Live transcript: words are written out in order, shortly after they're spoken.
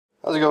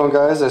How's it going,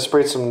 guys? I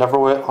sprayed some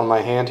Neverwet on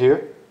my hand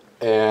here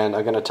and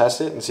I'm going to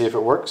test it and see if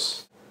it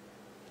works.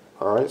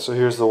 Alright, so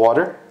here's the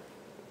water.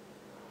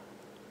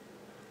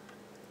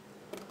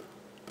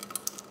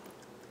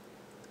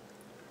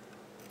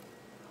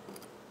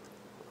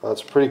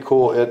 That's pretty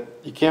cool.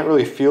 You can't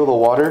really feel the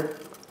water.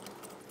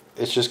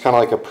 It's just kind of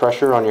like a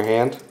pressure on your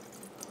hand.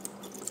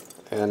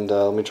 And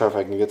let me try if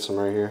I can get some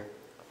right here.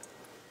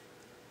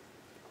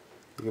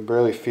 You can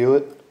barely feel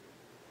it.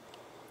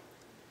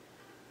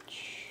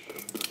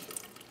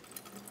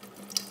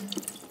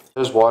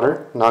 There's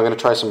water. Now I'm going to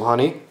try some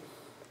honey.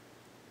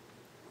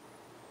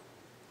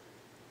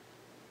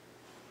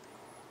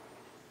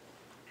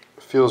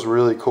 It feels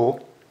really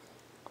cool.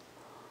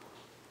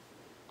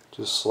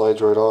 Just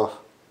slides right off.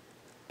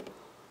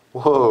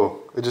 Whoa,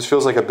 it just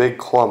feels like a big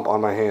clump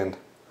on my hand.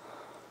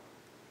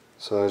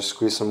 So I just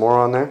squeeze some more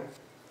on there.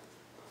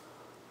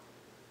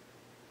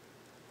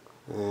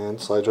 And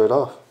slides right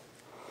off.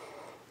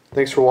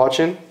 Thanks for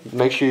watching.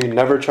 Make sure you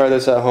never try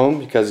this at home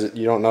because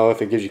you don't know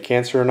if it gives you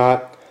cancer or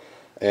not.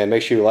 And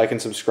make sure you like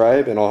and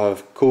subscribe, and I'll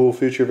have cool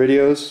future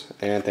videos.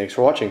 And thanks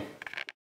for watching.